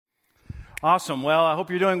Awesome. Well, I hope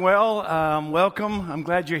you're doing well. Welcome. I'm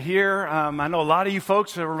glad you're here. I know a lot of you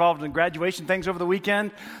folks are involved in graduation things over the weekend,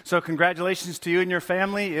 so congratulations to you and your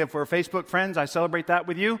family. If we're Facebook friends, I celebrate that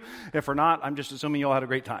with you. If we're not, I'm just assuming you all had a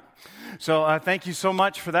great time. So thank you so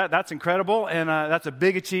much for that. That's incredible, and that's a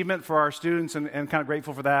big achievement for our students, and kind of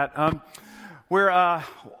grateful for that. We're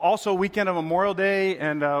also a weekend of Memorial Day,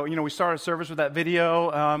 and we started a service with that video,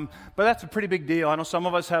 but that's a pretty big deal. I know some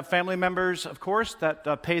of us have family members, of course,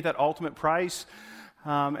 that pay that ultimate price,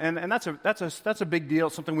 and that's a big deal.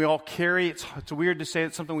 It's something we all carry. It's weird to say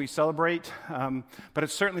it's something we celebrate, but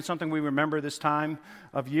it's certainly something we remember this time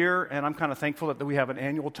of year, and I'm kind of thankful that we have an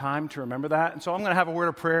annual time to remember that. And so I'm going to have a word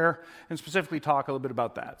of prayer and specifically talk a little bit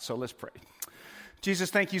about that. So let's pray.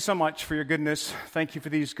 Jesus, thank you so much for your goodness. Thank you for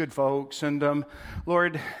these good folks. And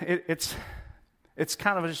Lord, it's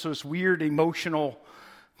kind of just this weird emotional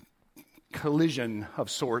collision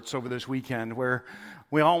of sorts over this weekend where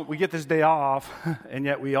we get this day off, and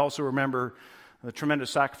yet we also remember the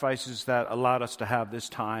tremendous sacrifices that allowed us to have this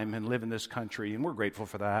time and live in this country, and we're grateful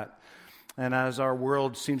for that. And as our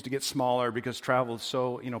world seems to get smaller because travel is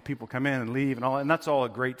so, people come in and leave and all, and that's all a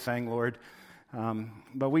great thing, Lord.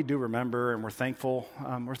 But we do remember, and we're thankful.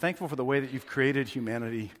 We're thankful for the way that you've created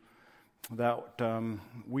humanity, that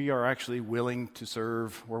we are actually willing to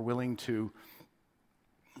serve. We're willing to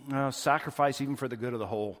sacrifice even for the good of the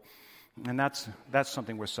whole. And that's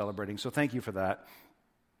something we're celebrating. So thank you for that.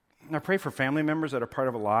 And I pray for family members that are part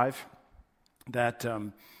of Alive, that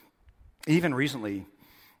even recently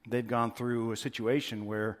they've gone through a situation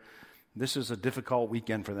where this is a difficult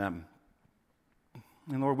weekend for them.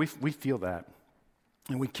 And Lord, we feel that.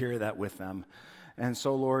 And we carry that with them. And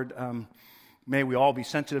so, Lord, may we all be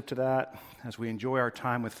sensitive to that as we enjoy our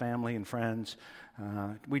time with family and friends.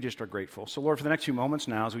 We just are grateful. So, Lord, for the next few moments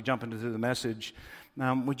now, as we jump into the message,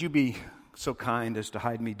 would you be so kind as to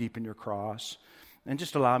hide me deep in your cross and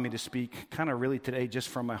just allow me to speak kind of really today just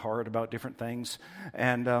from my heart about different things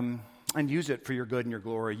and use it for your good and your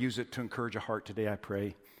glory. Use it to encourage a heart today, I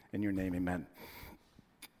pray. In your name, amen.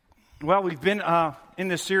 Well, we've been in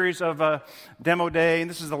this series of Demo Day, and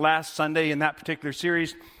this is the last Sunday in that particular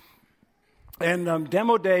series. And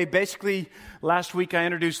Demo Day, basically, last week I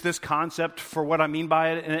introduced this concept for what I mean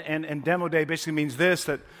by it, and Demo Day basically means this,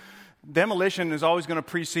 that demolition is always going to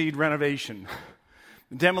precede renovation.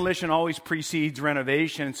 Demolition always precedes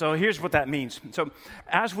renovation. So here's what that means. So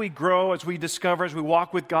as we grow, as we discover, as we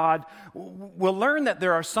walk with God, we'll learn that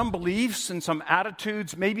there are some beliefs and some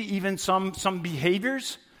attitudes, maybe even some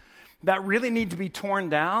behaviors that really need to be torn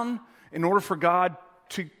down in order for God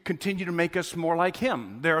to continue to make us more like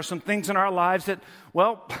Him. There are some things in our lives that,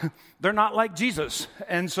 well, they're not like Jesus.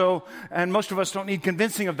 And most of us don't need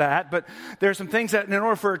convincing of that, but there are some things that in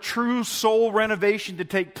order for a true soul renovation to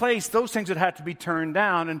take place, those things would have to be turned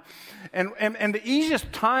down. And the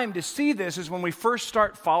easiest time to see this is when we first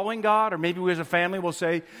start following God, or maybe we as a family will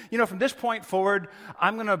say, from this point forward,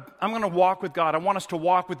 I'm gonna walk with God. I want us to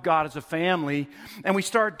walk with God as a family. And we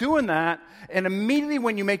start doing that, and immediately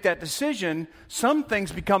when you make that decision, some things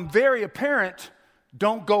become very apparent.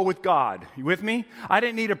 Don't go with God. You with me? I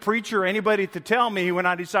didn't need a preacher or anybody to tell me when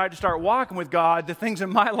I decided to start walking with God the things in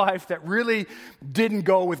my life that really didn't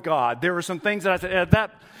go with God. There were some things that I said,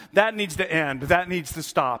 that needs to end. That needs to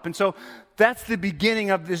stop. And so that's the beginning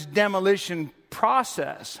of this demolition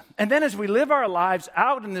process. And then as we live our lives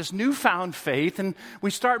out in this newfound faith, and we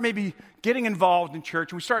start maybe getting involved in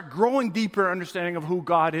church, and we start growing deeper understanding of who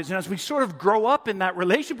God is, and as we sort of grow up in that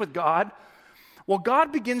relationship with God, well,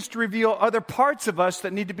 God begins to reveal other parts of us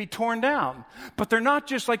that need to be torn down. But they're not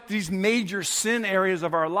just like these major sin areas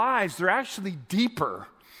of our lives. They're actually deeper.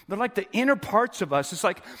 They're like the inner parts of us. It's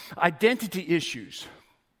like identity issues.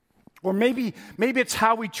 Or maybe it's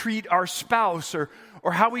how we treat our spouse or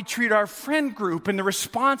how we treat our friend group and the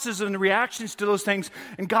responses and the reactions to those things.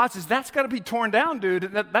 And God says, that's got to be torn down,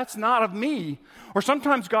 dude. That's not of me. Or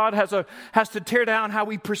sometimes God has to tear down how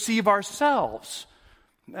we perceive ourselves.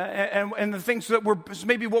 And the things that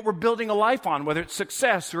maybe what we're building a life on, whether it's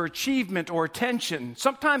success or achievement or attention.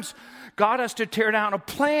 Sometimes God has to tear down a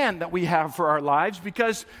plan that we have for our lives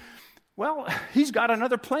because, well, He's got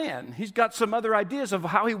another plan. He's got some other ideas of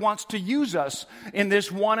how He wants to use us in this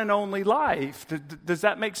one and only life. Does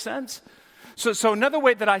that make sense? So another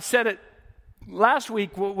way that I said it last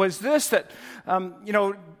week was this, that,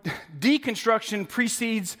 deconstruction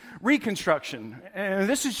precedes reconstruction. And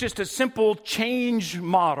this is just a simple change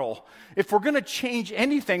model. If we're going to change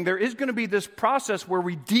anything, there is going to be this process where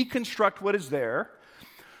we deconstruct what is there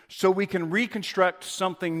so we can reconstruct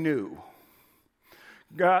something new.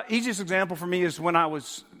 Easiest example for me is when I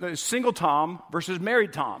was single Tom versus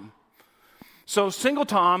married Tom. So single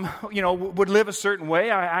Tom, would live a certain way.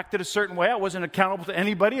 I acted a certain way. I wasn't accountable to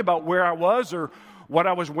anybody about where I was or what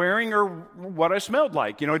I was wearing or what I smelled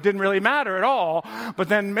like. It didn't really matter at all. But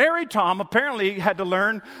then married Tom apparently had to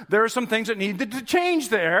learn there are some things that needed to change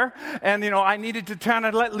there. And, I needed to kind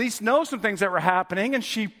of at least know some things that were happening. And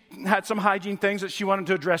she had some hygiene things that she wanted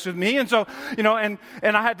to address with me. And so, and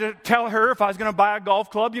I had to tell her if I was going to buy a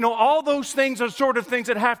golf club. All those things are sort of things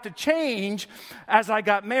that have to change as I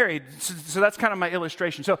got married. So that's kind of my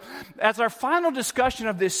illustration. So as our final discussion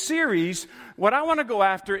of this series, what I want to go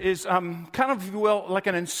after is kind of, if you will, like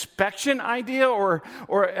an inspection idea or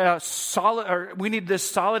a solid, or we need this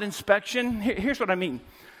solid inspection. Here's what I mean.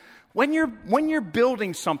 When you're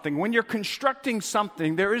building something, when you're constructing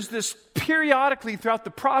something, there is this periodically throughout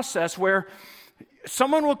the process where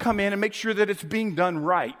someone will come in and make sure that it's being done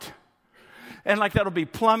right. And that'll be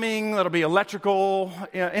plumbing, that'll be electrical,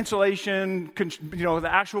 insulation, the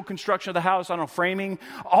actual construction of the house, framing.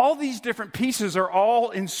 All these different pieces are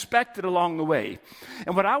all inspected along the way.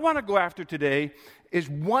 And what I want to go after today is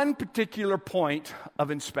one particular point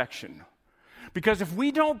of inspection. Because if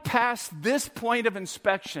we don't pass this point of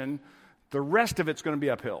inspection, the rest of it's going to be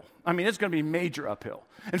uphill. It's going to be major uphill.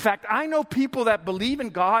 In fact, I know people that believe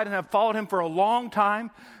in God and have followed Him for a long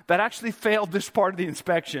time that actually failed this part of the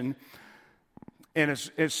inspection and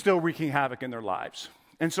is still wreaking havoc in their lives.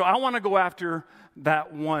 And so I want to go after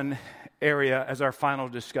that one area as our final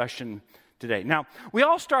discussion today. Now, we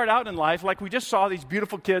all start out in life like we just saw these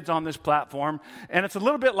beautiful kids on this platform, and it's a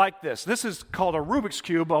little bit like this. This is called a Rubik's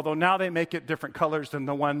Cube, although now they make it different colors than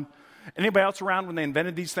the one. Anybody else around when they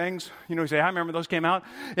invented these things? You say, I remember those came out.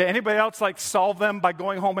 Yeah, anybody else solve them by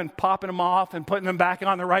going home and popping them off and putting them back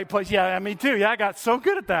on the right place? Yeah, me too. Yeah, I got so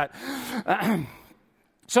good at that.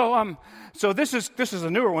 So this is a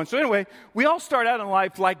newer one. So anyway, we all start out in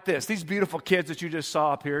life like this. These beautiful kids that you just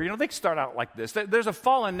saw up here, they start out like this. There's a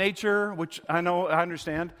fallen nature, which I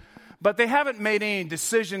understand, but they haven't made any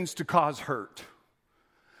decisions to cause hurt.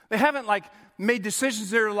 They haven't made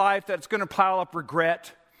decisions in their life that's going to pile up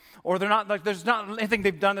regret, or there's not anything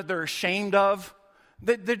they've done that they're ashamed of.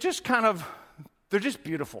 They're just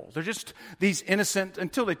beautiful. They're just these innocent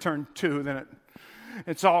until they turn 2, then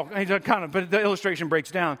it's all kind of, but the illustration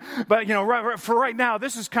breaks down. But, for right now,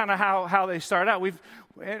 this is kind of how they start out.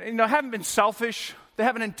 Haven't been selfish. They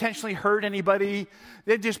haven't intentionally hurt anybody.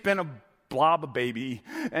 They've just been a blob of baby.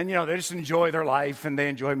 And, they just enjoy their life and they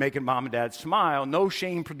enjoy making mom and dad smile. No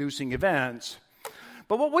shame-producing events.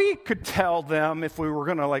 But what we could tell them if we were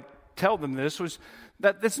going to, tell them this was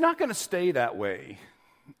that it's not going to stay that way.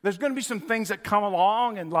 There's going to be some things that come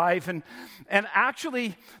along in life, and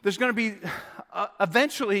actually there's going to be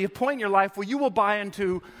eventually a point in your life where you will buy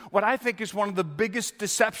into what I think is one of the biggest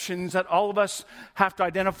deceptions that all of us have to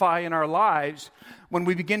identify in our lives when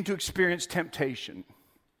we begin to experience temptation.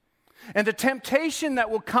 And the temptation that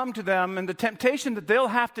will come to them and the temptation that they'll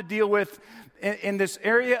have to deal with in this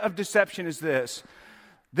area of deception is this.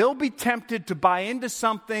 They'll be tempted to buy into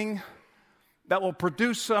something that will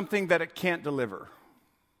produce something that it can't deliver.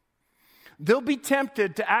 They'll be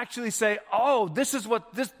tempted to actually say, oh, this is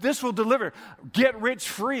what this will deliver. Get rich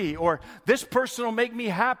free, or this person will make me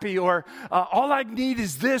happy, or all I need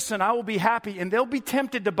is this and I will be happy. And they'll be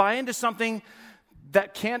tempted to buy into something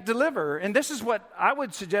that can't deliver. And this is what I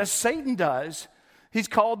would suggest Satan does. He's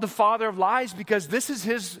called the father of lies because this is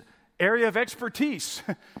his area of expertise.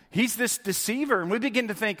 He's this deceiver, and we begin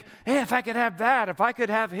to think, hey, if I could have that, if I could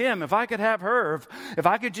have him, if I could have her, if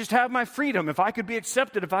I could just have my freedom, if I could be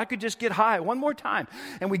accepted, if I could just get high one more time.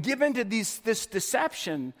 And we give into this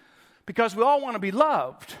deception because we all want to be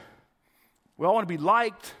loved. We all want to be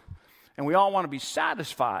liked, and we all want to be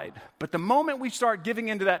satisfied. But the moment we start giving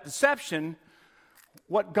into that deception,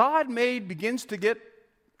 what God made begins to get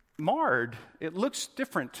marred. It looks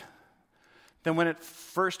different than when it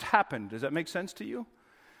first happened. Does that make sense to you?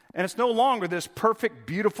 And it's no longer this perfect,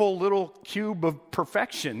 beautiful little cube of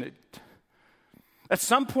perfection. At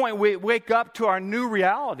some point, we wake up to our new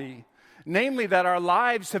reality, namely that our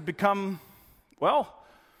lives have become,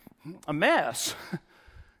 a mess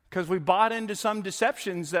because we bought into some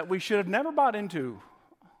deceptions that we should have never bought into.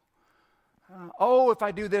 If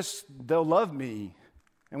I do this, they'll love me.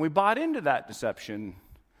 And we bought into that deception,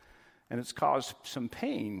 and it's caused some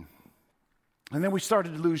pain. And then we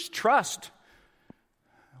started to lose trust.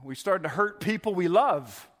 We started to hurt people we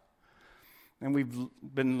love. And we've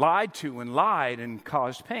been lied to and lied and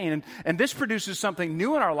caused pain. And this produces something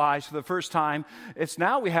new in our lives for the first time. It's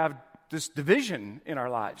now we have this division in our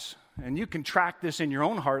lives. And you can track this in your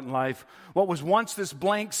own heart and life. What was once this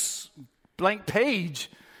blank page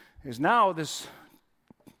is now this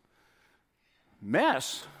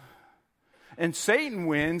mess. and Satan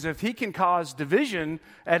wins if he can cause division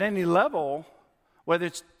at any level, whether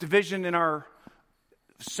it's division in our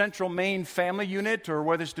central main family unit, or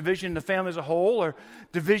whether it's division in the family as a whole, or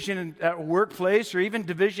division at a workplace, or even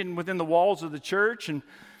division within the walls of the church, and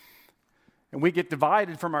we get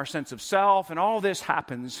divided from our sense of self, and all this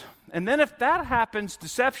happens. And then if that happens,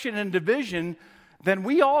 deception and division, then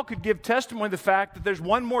we all could give testimony of the fact that there's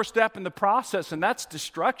one more step in the process, and that's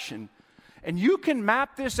destruction. And you can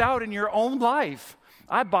map this out in your own life.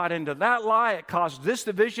 I bought into that lie. It caused this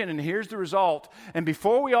division, and here's the result. And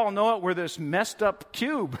before we all know it, we're this messed up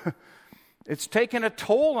cube. It's taken a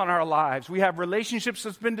toll on our lives. We have relationships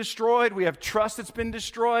that's been destroyed. We have trust that's been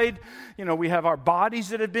destroyed. We have our bodies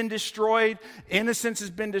that have been destroyed. Innocence has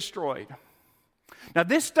been destroyed. Now,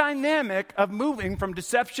 this dynamic of moving from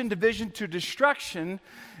deception, division to destruction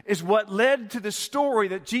is what led to the story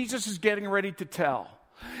that Jesus is getting ready to tell.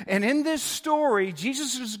 And in this story,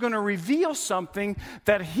 Jesus is going to reveal something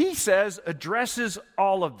that he says addresses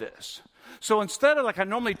all of this. So instead of I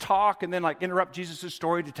normally talk and then interrupt Jesus'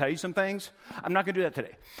 story to tell you some things, I'm not going to do that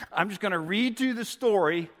today. I'm just going to read you the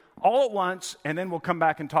story all at once, and then we'll come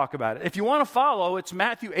back and talk about it. If you want to follow, it's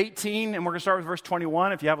Matthew 18, and we're going to start with verse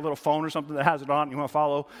 21. If you have a little phone or something that has it on and you want to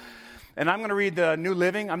follow. And I'm going to read the New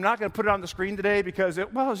Living. I'm not going to put it on the screen today because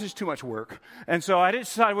it's just too much work. And so I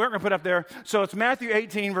decided we weren't going to put it up there. So it's Matthew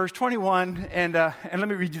 18, verse 21, and let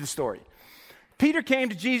me read you the story. Peter came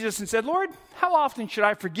to Jesus and said, "Lord, how often should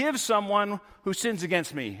I forgive someone who sins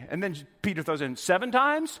against me?" And then Peter throws in 7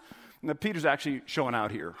 times. Now, Peter's actually showing out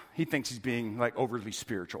here. He thinks he's being overly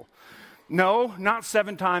spiritual. No, not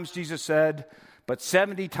 7 times, Jesus said, but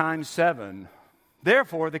 70 times 7.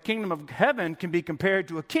 Therefore, the kingdom of heaven can be compared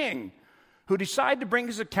to a king who decided to bring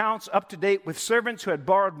his accounts up to date with servants who had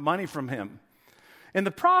borrowed money from him. In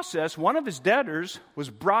the process, one of his debtors was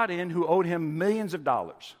brought in who owed him millions of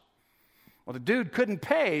dollars. Well, the dude couldn't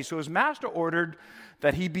pay, so his master ordered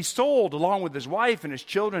that he be sold along with his wife and his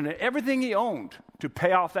children and everything he owned to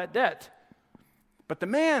pay off that debt. But the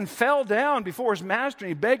man fell down before his master and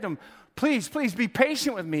he begged him, please be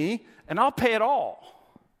patient with me and I'll pay it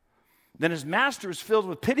all. Then his master was filled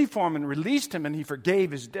with pity for him and released him, and he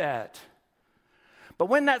forgave his debt. But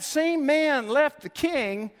when that same man left the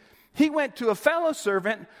king, he went to a fellow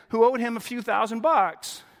servant who owed him a few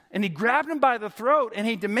 $1,000. And he grabbed him by the throat and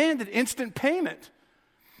he demanded instant payment.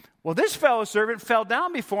 Well, this fellow servant fell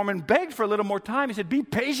down before him and begged for a little more time. He said, "Be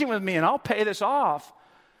patient with me and I'll pay this off."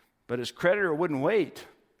 But his creditor wouldn't wait.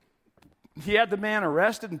 He had the man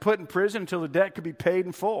arrested and put in prison until the debt could be paid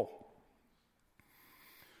in full.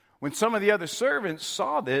 When some of the other servants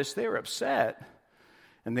saw this, they were upset.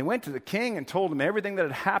 And they went to the king and told him everything that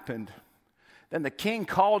had happened. Then the king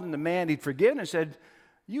called in the man he'd forgiven and said,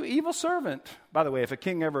 "You evil servant." By the way, if a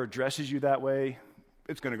king ever addresses you that way,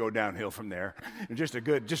 it's going to go downhill from there.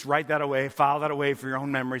 Just write that away, file that away for your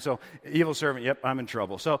own memory. So, evil servant, yep, I'm in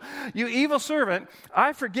trouble. So, "You evil servant,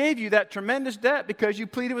 I forgave you that tremendous debt because you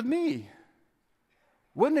pleaded with me.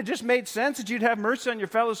 Wouldn't it just made sense that you'd have mercy on your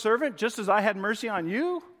fellow servant just as I had mercy on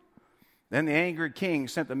you?" Then the angry king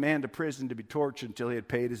sent the man to prison to be tortured until he had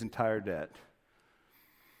paid his entire debt.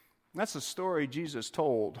 That's the story Jesus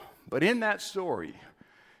told. But in that story,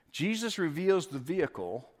 Jesus reveals the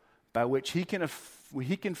vehicle by which he can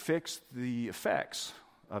fix the effects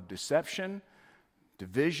of deception,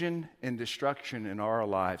 division, and destruction in our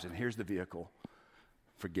lives. And here's the vehicle: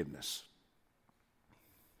 forgiveness.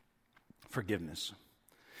 Forgiveness.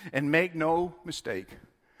 And make no mistake,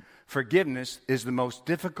 forgiveness is the most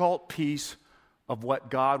difficult piece of what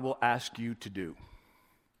God will ask you to do.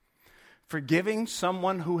 Forgiving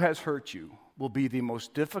someone who has hurt you will be the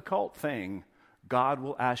most difficult thing God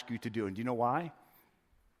will ask you to do. And do you know why?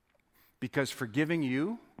 Because forgiving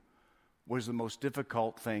you was the most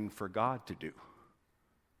difficult thing for God to do.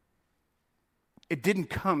 It didn't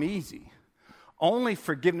come easy. Only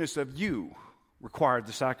forgiveness of you required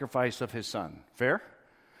the sacrifice of his son. Fair?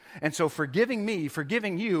 And so forgiving me,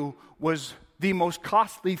 forgiving you, was the most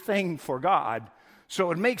costly thing for God.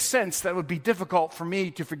 So it makes sense that it would be difficult for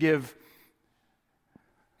me to forgive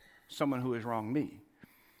someone who has wronged me.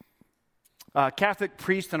 Catholic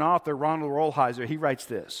priest and author Ronald Rolheiser, he writes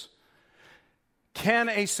this: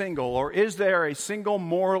 is there a single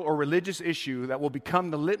moral or religious issue that will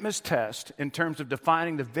become the litmus test in terms of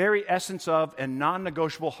defining the very essence of and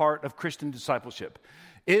non-negotiable heart of Christian discipleship?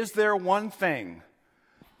 Is there one thing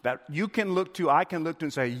that you can look to, I can look to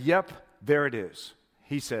and say, yep, there it is?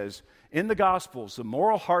 He says, in the Gospels, the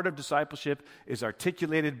moral heart of discipleship is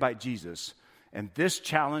articulated by Jesus, and this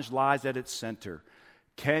challenge lies at its center.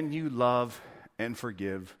 Can you love and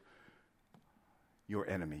forgive your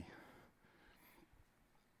enemy?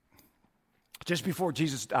 just before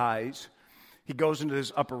Jesus dies, he goes into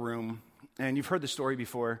this upper room. And you've heard the story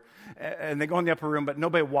before. And they go in the upper room, but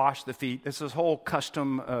nobody washed the feet. It's this whole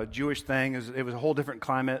custom Jewish thing. It was a whole different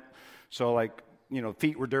climate. So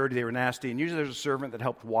feet were dirty, they were nasty. And usually there's a servant that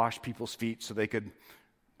helped wash people's feet so they could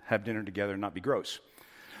have dinner together and not be gross.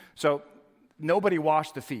 So nobody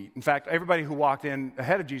washed the feet. In fact, everybody who walked in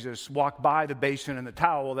ahead of Jesus walked by the basin and the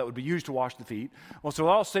towel that would be used to wash the feet. Well, so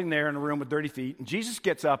they're all sitting there in a room with dirty feet, and Jesus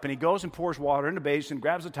gets up and he goes and pours water in the basin,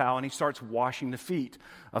 grabs a towel, and he starts washing the feet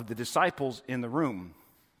of the disciples in the room.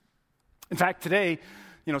 In fact, today,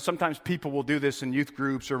 sometimes people will do this in youth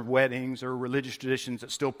groups or weddings or religious traditions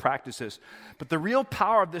that still practice this. But the real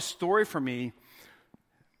power of this story for me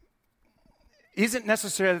isn't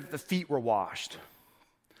necessarily that the feet were washed.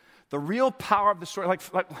 The real power of the story,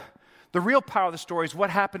 the real power of the story is what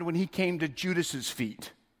happened when he came to Judas's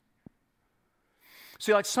feet.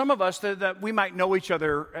 See, some of us, that we might know each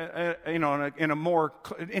other, in a more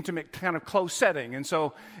intimate kind of close setting. And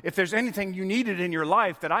so if there's anything you needed in your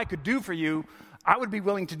life that I could do for you, I would be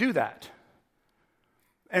willing to do that.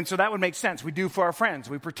 And so that would make sense. We do for our friends.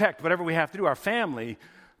 We protect whatever we have to do, our family.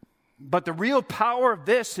 But the real power of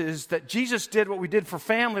this is that Jesus did what we did for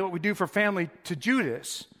family, what we do for family to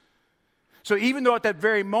Judas. So even though at that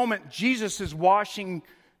very moment Jesus is washing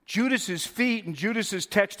Judas's feet and Judas is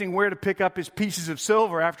texting where to pick up his pieces of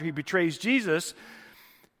silver after he betrays Jesus,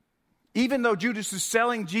 even though Judas is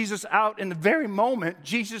selling Jesus out in the very moment,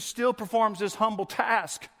 Jesus still performs this humble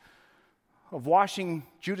task of washing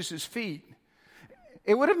Judas's feet.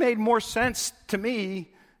 It would have made more sense to me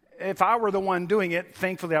if I were the one doing it.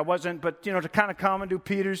 Thankfully I wasn't, but to kind of come and do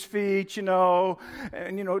Peter's feet, and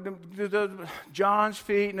the John's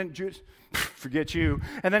feet, and then Judas, forget you,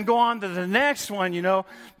 and then go on to the next one,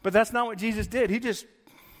 But that's not what Jesus did.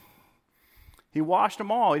 He washed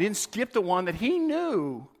them all. He didn't skip the one that he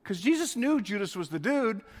knew, because Jesus knew Judas was the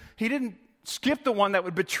dude. He didn't skip the one that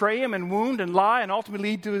would betray him and wound and lie and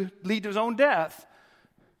ultimately lead to his own death.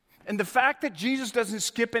 And the fact that Jesus doesn't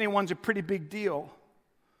skip anyone's a pretty big deal.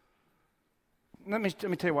 Let me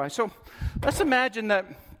tell you why. So let's imagine that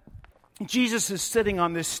Jesus is sitting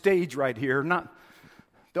on this stage right here. Not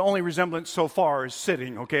the only resemblance so far is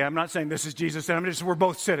sitting, okay? I'm not saying this is Jesus, and we're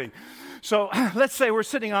both sitting. So let's say we're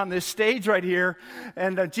sitting on this stage right here,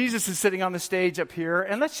 and Jesus is sitting on the stage up here.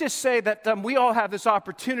 And let's just say that we all have this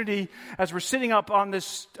opportunity as we're sitting up on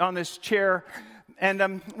this chair,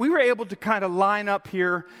 and we were able to kind of line up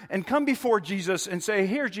here and come before Jesus and say,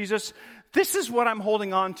 "Here, Jesus, this is what I'm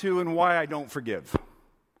holding on to and why I don't forgive."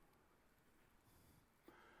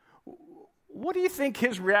 What do you think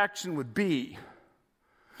his reaction would be?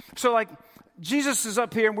 So Jesus is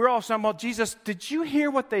up here and we're all saying, "Well, Jesus, did you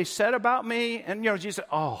hear what they said about me?" And Jesus said,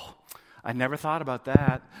 "Oh, I never thought about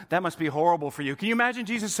that. That must be horrible for you." Can you imagine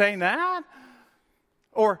Jesus saying that?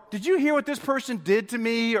 Or, "Did you hear what this person did to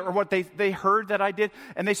me, or what they heard that I did?"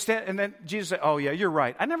 And then Jesus said, "Oh yeah, you're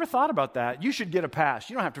right. I never thought about that. You should get a pass.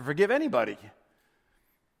 You don't have to forgive anybody."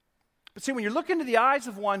 But see, when you look into the eyes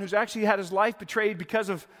of one who's actually had his life betrayed because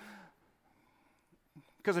of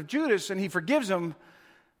Judas, and he forgives him,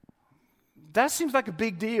 that seems like a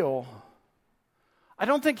big deal. I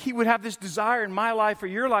don't think he would have this desire in my life or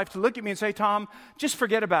your life to look at me and say, "Tom, just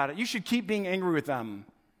forget about it. You should keep being angry with them."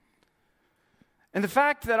 And the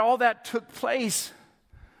fact that all that took place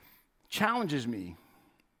challenges me.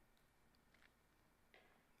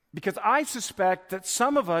 Because I suspect that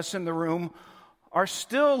some of us in the room are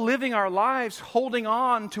still living our lives holding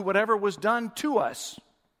on to whatever was done to us.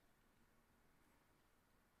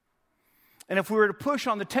 And if we were to push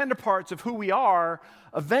on the tender parts of who we are,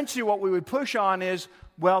 eventually what we would push on is,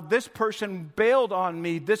 well, this person bailed on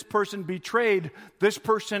me, this person betrayed, this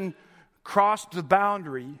person crossed the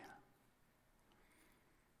boundary.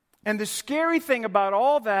 And the scary thing about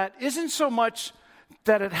all that isn't so much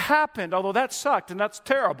that it happened, although that sucked and that's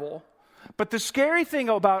terrible. But the scary thing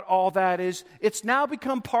about all that is it's now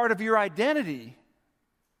become part of your identity.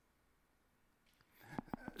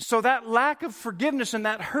 So that lack of forgiveness and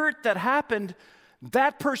that hurt that happened,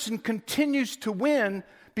 that person continues to win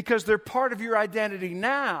because they're part of your identity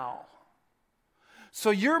now. So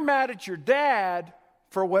you're mad at your dad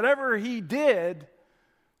for whatever he did,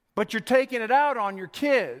 but you're taking it out on your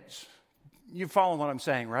kids. You follow what I'm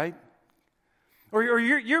saying, right? Or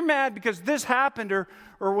you're mad because this happened or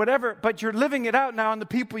whatever, but you're living it out now on the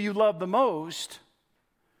people you love the most.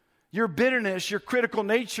 Your bitterness, your critical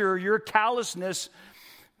nature, your callousness.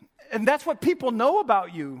 And that's what people know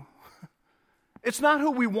about you. It's not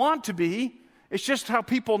who we want to be. It's just how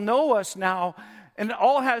people know us now. And it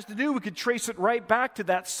all has to do, we could trace it right back to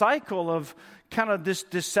that cycle of kind of this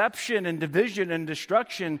deception and division and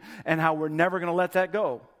destruction, and how we're never going to let that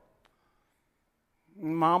go.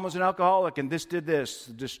 Mom was an alcoholic, and this did this.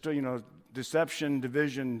 Deception,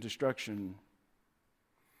 division, destruction.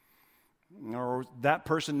 Or that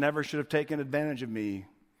person never should have taken advantage of me.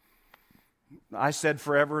 I said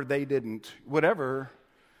forever, they didn't. Whatever.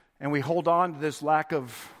 And we hold on to this lack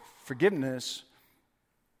of forgiveness.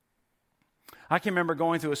 I can remember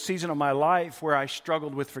going through a season of my life where I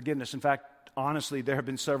struggled with forgiveness. In fact, honestly, there have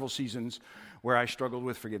been several seasons where I struggled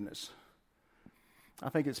with forgiveness. I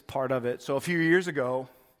think it's part of it. So a few years ago,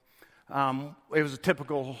 it was a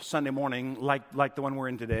typical Sunday morning like the one we're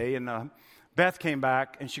in today. And Beth came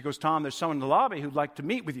back and she goes, Tom, there's someone in the lobby who'd like to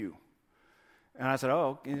meet with you. And I said,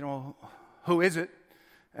 who is it?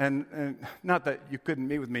 And not that you couldn't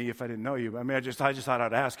meet with me if I didn't know you. I mean, I just thought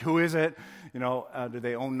I'd ask, who is it? Do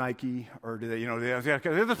they own Nike, or do they,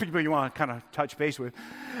 they're the people you want to kind of touch base with.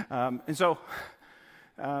 And so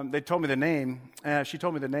they told me the name. She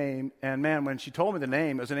told me the name, and man, when she told me the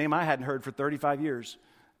name, it was a name I hadn't heard for 35 years,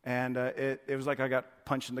 and it was like I got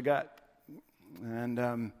punched in the gut,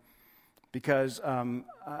 and because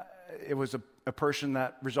it was a person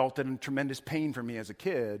that resulted in tremendous pain for me as a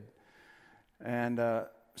kid, and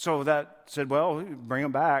so that said, well, bring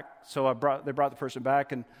them back. So they brought the person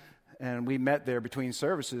back, and we met there between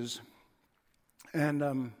services. And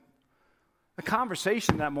the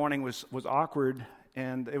conversation that morning was awkward,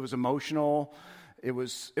 and it was emotional. It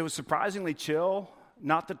was surprisingly chill,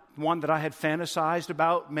 not the one that I had fantasized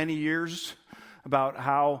about many years, about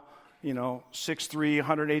how 6'3",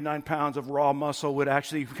 189 pounds of raw muscle would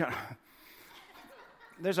actually.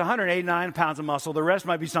 There's 189 pounds of muscle. The rest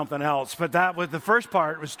might be something else. But the first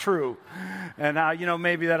part was true. And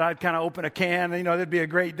maybe that I'd kind of open a can, that'd be a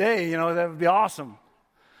great day. That would be awesome.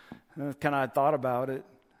 Kind of thought about it.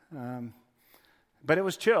 But it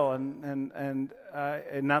was chill, and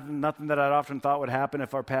nothing that I'd often thought would happen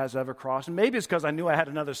if our paths ever crossed. And maybe it's because I knew I had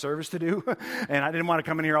another service to do, and I didn't want to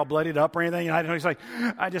come in here all bloodied up or anything.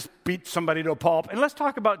 I just beat somebody to a pulp. And let's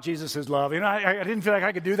talk about Jesus' love. I didn't feel like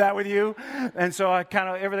I could do that with you, and so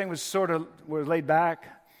everything was was laid back.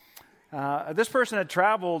 This person had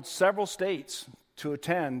traveled several states to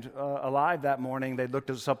attend Alive that morning. They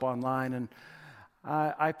looked us up online, and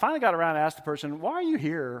I finally got around to ask the person, "Why are you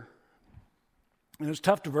here?" And it was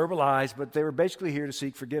tough to verbalize, but they were basically here to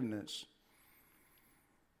seek forgiveness.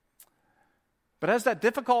 But as that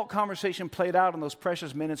difficult conversation played out in those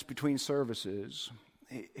precious minutes between services,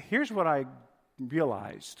 here's what I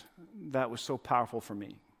realized that was so powerful for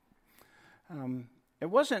me.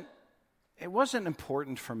 It wasn't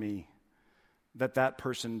important for me that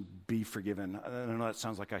person be forgiven. I know that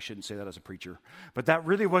sounds like I shouldn't say that as a preacher, but that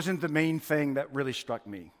really wasn't the main thing that really struck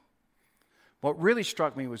me. What really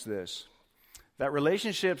struck me was this: that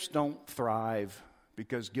relationships don't thrive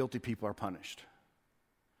because guilty people are punished.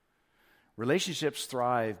 Relationships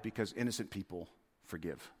thrive because innocent people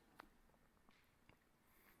forgive.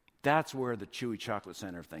 That's where the chewy chocolate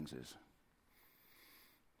center of things is.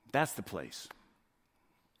 That's the place.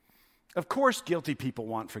 Of course, guilty people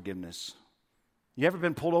want forgiveness. You ever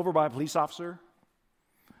been pulled over by a police officer?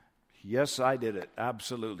 Yes, I did it.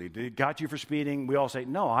 Absolutely. Did it got you for speeding? We all say,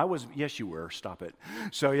 no, I was. Yes, you were. Stop it.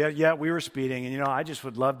 So yeah, we were speeding, and I just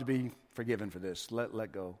would love to be forgiven for this.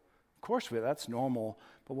 Let go. Of course, that's normal.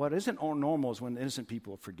 But what isn't normal is when innocent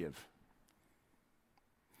people forgive.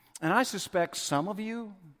 And I suspect some of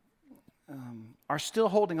you are still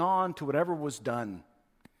holding on to whatever was done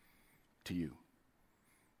to you,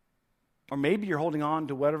 or maybe you're holding on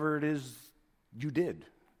to whatever it is you did.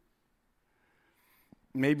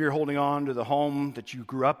 Maybe you're holding on to the home that you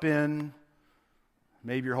grew up in.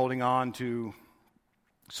 Maybe you're holding on to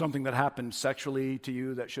something that happened sexually to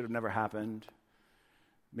you that should have never happened.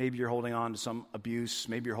 Maybe you're holding on to some abuse.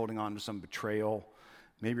 Maybe you're holding on to some betrayal.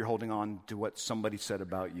 Maybe you're holding on to what somebody said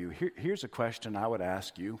about you. Here's a question I would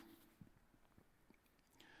ask you.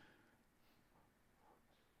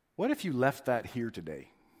 What if you left that here today?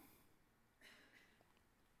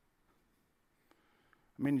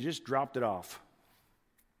 You just dropped it off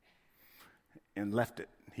and left it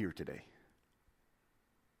here today.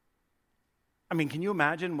 Can you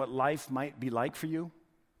imagine what life might be like for you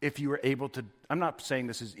if you were able to, I'm not saying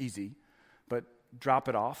this is easy, but drop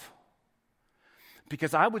it off?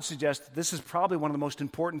 Because I would suggest this is probably one of the most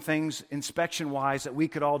important things inspection-wise that we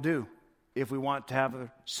could all do if we want to have a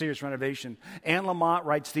serious renovation. Anne Lamott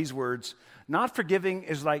writes these words: "Not forgiving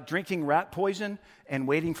is like drinking rat poison and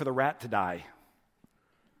waiting for the rat to die."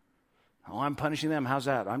 Oh, I'm punishing them. How's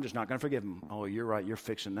that? I'm just not going to forgive them. Oh, you're right. You're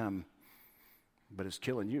fixing them. But it's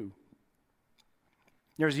killing you.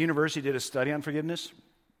 There was a university did a study on forgiveness,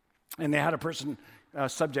 and they had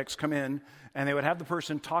subjects come in, and they would have the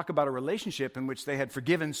person talk about a relationship in which they had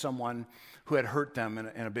forgiven someone who had hurt them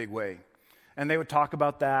in a big way. And they would talk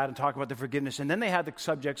about that and talk about the forgiveness. And then they had the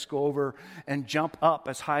subjects go over and jump up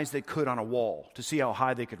as high as they could on a wall to see how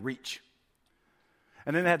high they could reach.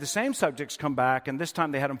 And then they had the same subjects come back, and this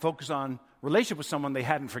time they had them focus on relationship with someone they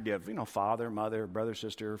hadn't forgiven. Father, mother, brother,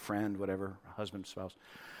 sister, friend, whatever, husband, spouse.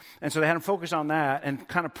 And so they had them focus on that and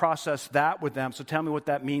kind of process that with them. So tell me what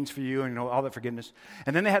that means for you and all that forgiveness.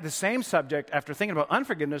 And then they had the same subject, after thinking about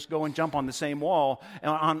unforgiveness, go and jump on the same wall.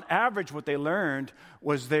 And on average, what they learned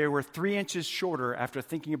was they were 3 inches shorter after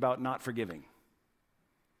thinking about not forgiving.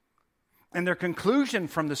 And their conclusion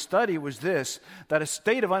from the study was this, that a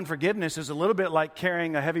state of unforgiveness is a little bit like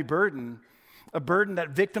carrying a heavy burden, a burden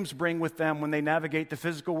that victims bring with them when they navigate the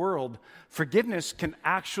physical world. Forgiveness can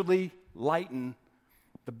actually lighten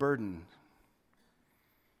the burden.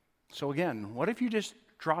 So again, what if you just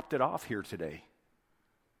dropped it off here today?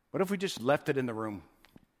 What if we just left it in the room?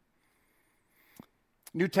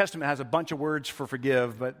 New Testament has a bunch of words for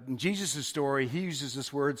forgive, but in Jesus' story, he uses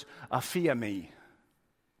this word, aphiemi.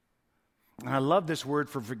 And I love this word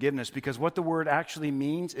for forgiveness because what the word actually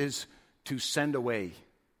means is to send away.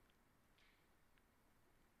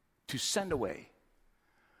 To send away.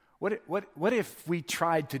 What if we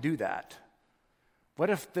tried to do that? What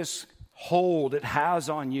if this hold it has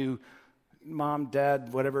on you, mom,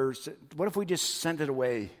 dad, whatever, what if we just sent it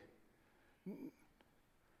away?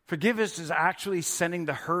 Forgiveness is actually sending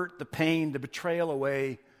the hurt, the pain, the betrayal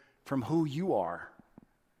away from who you are.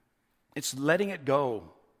 It's letting it go.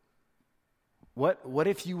 What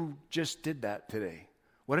if you just did that today?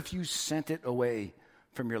 What if you sent it away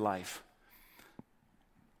from your life?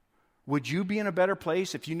 Would you be in a better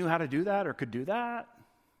place if you knew how to do that or could do that?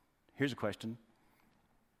 Here's a question.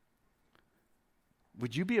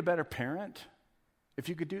 Would you be a better parent if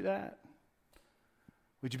you could do that?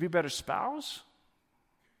 Would you be a better spouse?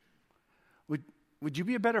 Would you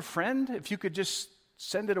be a better friend if you could just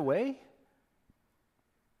send it away?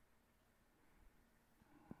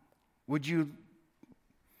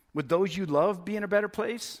 Would those you love be in a better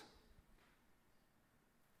place?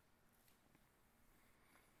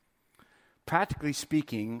 Practically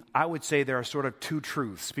speaking, I would say there are sort of two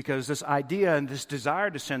truths, because this idea and this desire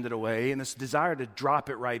to send it away and this desire to drop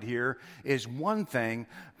it right here is one thing.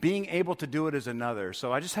 Being able to do it is another.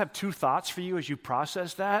 So I just have two thoughts for you as you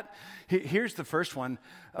process that. Here's the first one.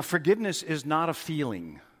 Forgiveness is not a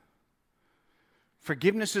feeling.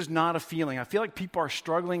 Forgiveness is not a feeling. I feel like people are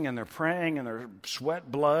struggling and they're praying and they're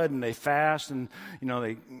sweat blood and they fast and,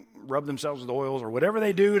 they rub themselves with oils or whatever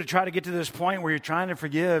they do to try to get to this point where you're trying to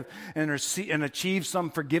forgive and achieve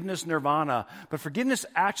some forgiveness nirvana. But forgiveness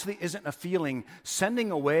actually isn't a feeling.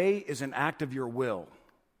 Sending away is an act of your will.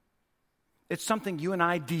 It's something you and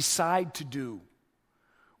I decide to do.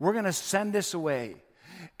 We're going to send this away.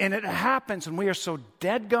 And it happens when we are so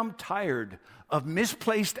deadgum tired of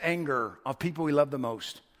misplaced anger of people we love the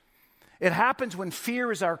most. It happens when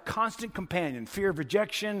fear is our constant companion. Fear of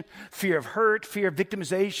rejection, fear of hurt, fear of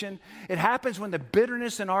victimization. It happens when the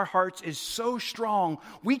bitterness in our hearts is so strong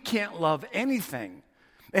we can't love anything.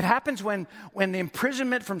 It happens when the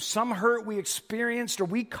imprisonment from some hurt we experienced or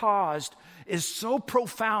we caused is so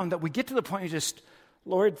profound that we get to the point of just,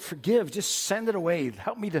 Lord, forgive, just send it away.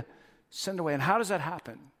 Help me to send away. And how does that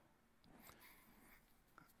happen?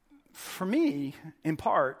 For me, in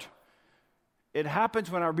part, it happens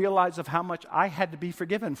when I realize of how much I had to be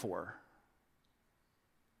forgiven for.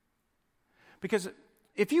 Because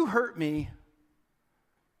if you hurt me,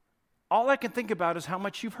 all I can think about is how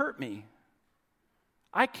much you've hurt me.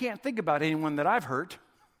 I can't think about anyone that I've hurt.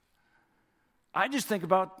 I just think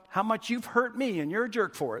about how much you've hurt me and you're a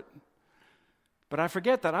jerk for it. But I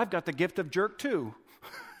forget that I've got the gift of jerk too.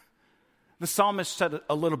 The psalmist said it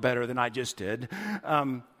a little better than I just did.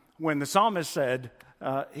 When the psalmist said,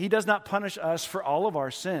 he does not punish us for all of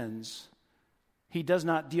our sins. He does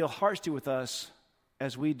not deal harshly with us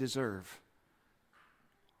as we deserve.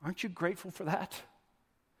 Aren't you grateful for that?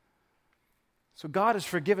 So God has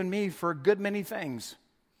forgiven me for a good many things.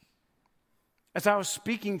 As I was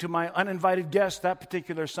speaking to my uninvited guest that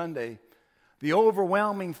particular Sunday, the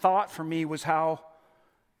overwhelming thought for me was how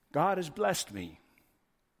God has blessed me.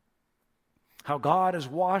 How God has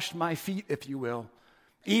washed my feet, if you will,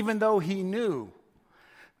 even though he knew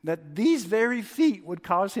that these very feet would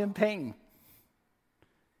cause him pain.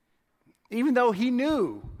 Even though he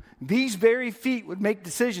knew these very feet would make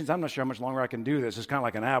decisions. I'm not sure how much longer I can do this. It's kind of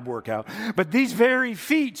like an ab workout. But these very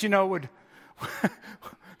feet, would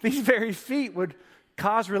these very feet would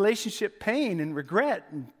cause relationship pain and regret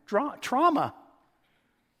and trauma.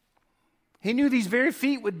 He knew these very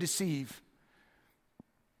feet would deceive.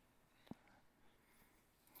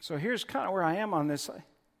 So here's kind of where I am on this.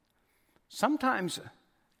 Sometimes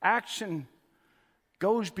action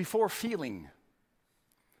goes before feeling.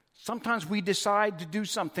 Sometimes we decide to do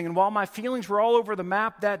something, and while my feelings were all over the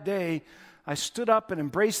map that day, I stood up and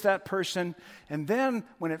embraced that person, and then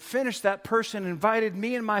when it finished, that person invited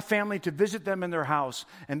me and my family to visit them in their house.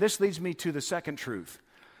 And this leads me to the second truth.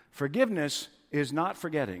 Forgiveness is not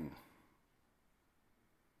forgetting.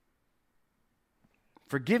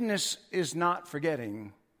 Forgiveness is not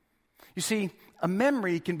forgetting. You see, a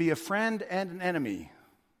memory can be a friend and an enemy.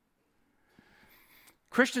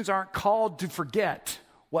 Christians aren't called to forget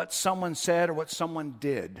what someone said or what someone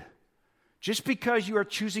did. Just because you are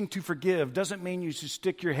choosing to forgive doesn't mean you should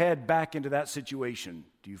stick your head back into that situation.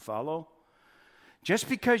 Do you follow? Just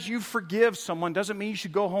because you forgive someone doesn't mean you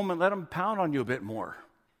should go home and let them pound on you a bit more.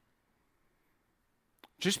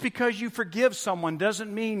 Just because you forgive someone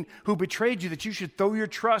doesn't mean who betrayed you that you should throw your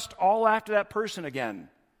trust all after that person again.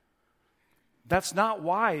 That's not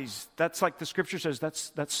wise. That's like the scripture says,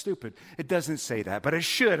 that's stupid. It doesn't say that, but it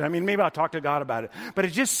should. I mean, maybe I'll talk to God about it. But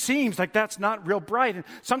it just seems like that's not real bright. And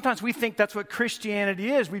sometimes we think that's what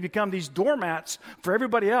Christianity is. We become these doormats for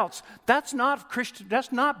everybody else. That's not Christian.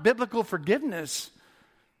 That's not biblical forgiveness.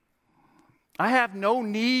 I have no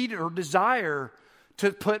need or desire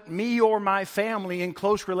to put me or my family in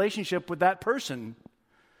close relationship with that person.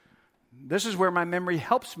 This is where my memory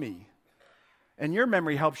helps me. And your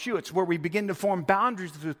memory helps you. It's where we begin to form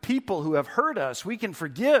boundaries with people who have hurt us. We can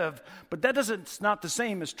forgive, but it's not the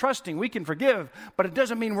same as trusting. We can forgive, but it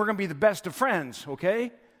doesn't mean we're going to be the best of friends,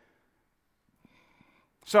 okay?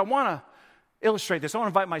 So I want to illustrate this. I want to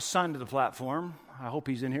invite my son to the platform. I hope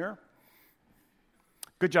he's in here.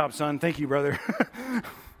 Good job, son. Thank you, brother.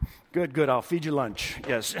 Good. I'll feed you lunch.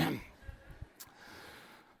 Yes.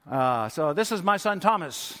 So this is my son,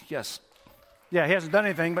 Thomas. Yes. Yeah, he hasn't done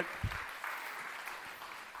anything, but...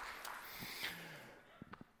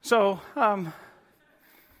 So,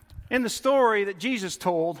 in the story that Jesus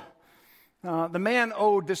told, the man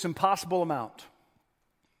owed this impossible amount.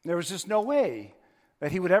 There was just no way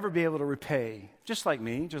that he would ever be able to repay, just like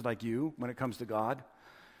me, just like you, when it comes to God.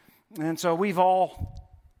 And so we've all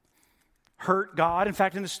hurt God. In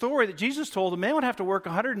fact, in the story that Jesus told, the man would have to work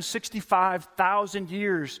 165,000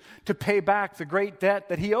 years to pay back the great debt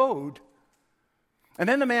that he owed. And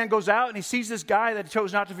then the man goes out and he sees this guy that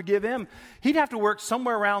chose not to forgive him. He'd have to work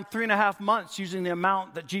somewhere around 3.5 months using the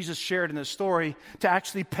amount that Jesus shared in this story to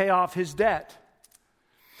actually pay off his debt.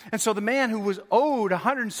 And so the man who was owed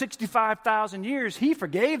 165,000 years, he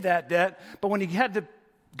forgave that debt, but when he had the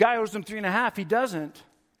guy owes him 3.5, he doesn't.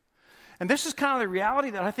 And this is kind of the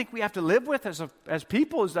reality that I think we have to live with as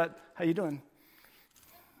people. Is that, how you doing?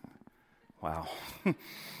 Wow.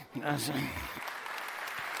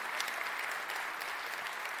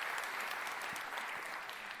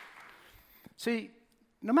 See,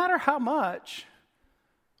 no matter how much,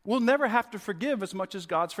 we'll never have to forgive as much as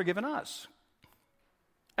God's forgiven us.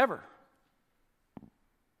 Ever.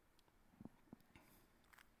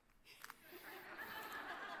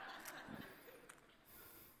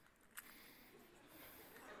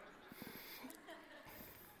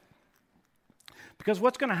 Because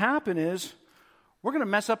what's going to happen is we're going to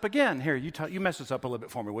mess up again. Here, you mess this up a little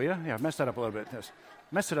bit for me, will you? Yeah, mess that up a little bit. Yes.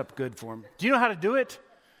 Mess it up good for me. Do you know how to do it?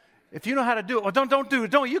 If you know how to do it, well, don't do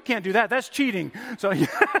it. You can't do that. That's cheating. So, yeah,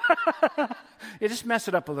 just mess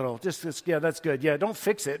it up a little. Yeah, that's good. Yeah, don't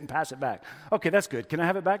fix it and pass it back. Okay, that's good. Can I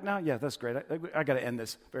have it back now? Yeah, that's great. I got to end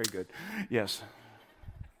this. Very good. Yes.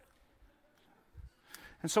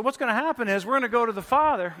 And so what's going to happen is we're going to go to the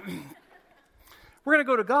Father. We're going to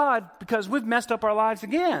go to God because we've messed up our lives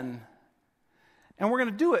again. And we're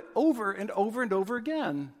going to do it over and over and over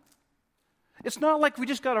again. It's not like we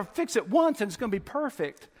just got to fix it once and it's going to be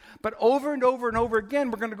perfect. But over and over and over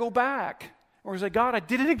again, we're going to go back. And we're going to say, God, I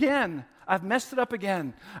did it again. I've messed it up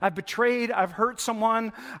again. I've betrayed. I've hurt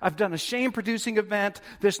someone. I've done a shame-producing event.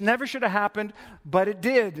 This never should have happened, but it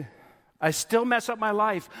did. I still mess up my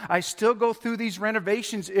life. I still go through these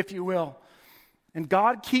renovations, if you will. And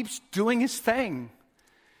God keeps doing his thing.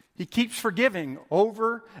 He keeps forgiving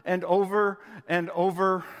over and over and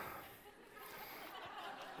over.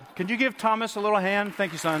 Can you give Thomas a little hand?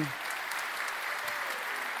 Thank you, son.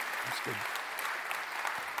 That's good.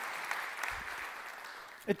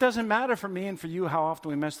 It doesn't matter for me and for you how often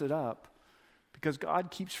we messed it up, because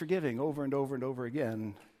God keeps forgiving over and over and over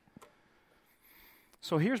again.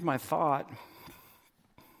 So here's my thought.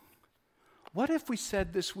 What if we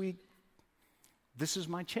said this week, this is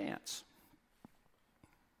my chance?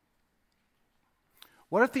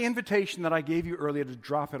 What if the invitation that I gave you earlier to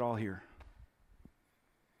drop it all here?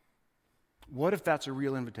 What if that's a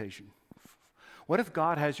real invitation? What if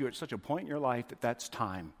God has you at such a point in your life that that's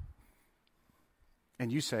time?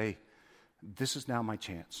 And you say, this is now my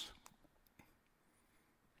chance.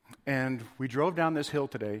 And we drove down this hill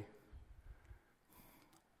today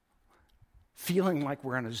feeling like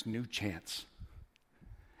we're on this new chance.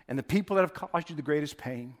 And the people that have caused you the greatest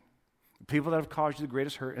pain, the people that have caused you the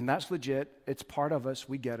greatest hurt, and that's legit, it's part of us,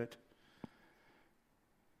 we get it.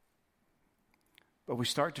 But we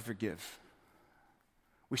start to forgive.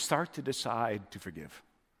 We start to decide to forgive.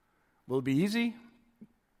 Will it be easy?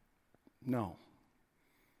 No.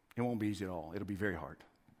 It won't be easy at all. It'll be very hard.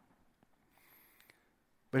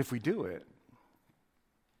 But if we do it,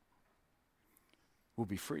 we'll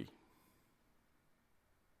be free.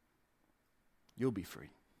 You'll be free.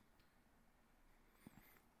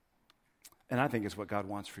 And I think it's what God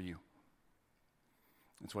wants for you.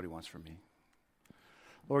 It's what he wants for me.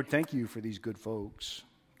 Lord, thank you for these good folks.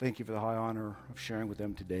 Thank you for the high honor of sharing with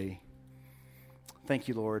them today. Thank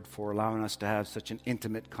you, Lord, for allowing us to have such an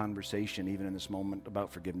intimate conversation, even in this moment,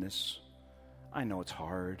 about forgiveness. I know it's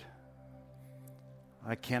hard.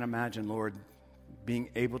 I can't imagine, Lord, being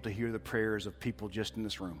able to hear the prayers of people just in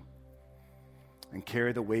this room and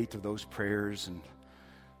carry the weight of those prayers and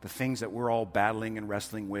the things that we're all battling and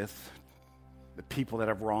wrestling with, the people that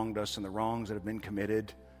have wronged us and the wrongs that have been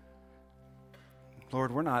committed.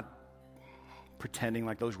 Lord, we're not pretending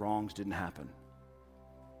like those wrongs didn't happen.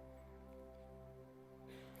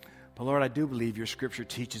 But Lord, I do believe your scripture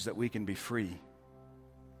teaches that we can be free.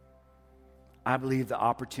 I believe the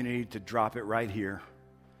opportunity to drop it right here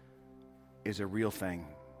is a real thing.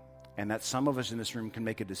 And that some of us in this room can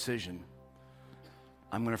make a decision.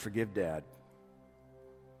 I'm going to forgive Dad.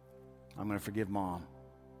 I'm going to forgive Mom.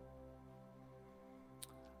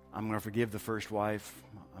 I'm going to forgive the first wife.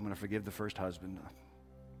 I'm going to forgive the first husband.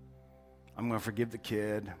 I'm going to forgive the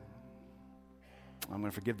kid. I'm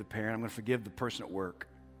going to forgive the parent. I'm going to forgive the person at work.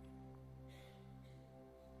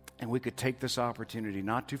 And we could take this opportunity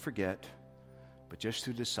not to forget, but just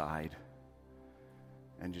to decide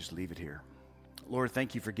and just leave it here. Lord,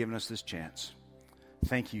 thank you for giving us this chance.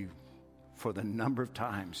 Thank you for the number of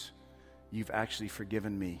times you've actually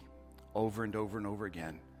forgiven me over and over and over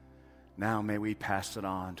again. Now may we pass it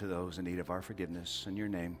on to those in need of our forgiveness. In your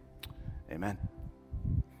name, amen.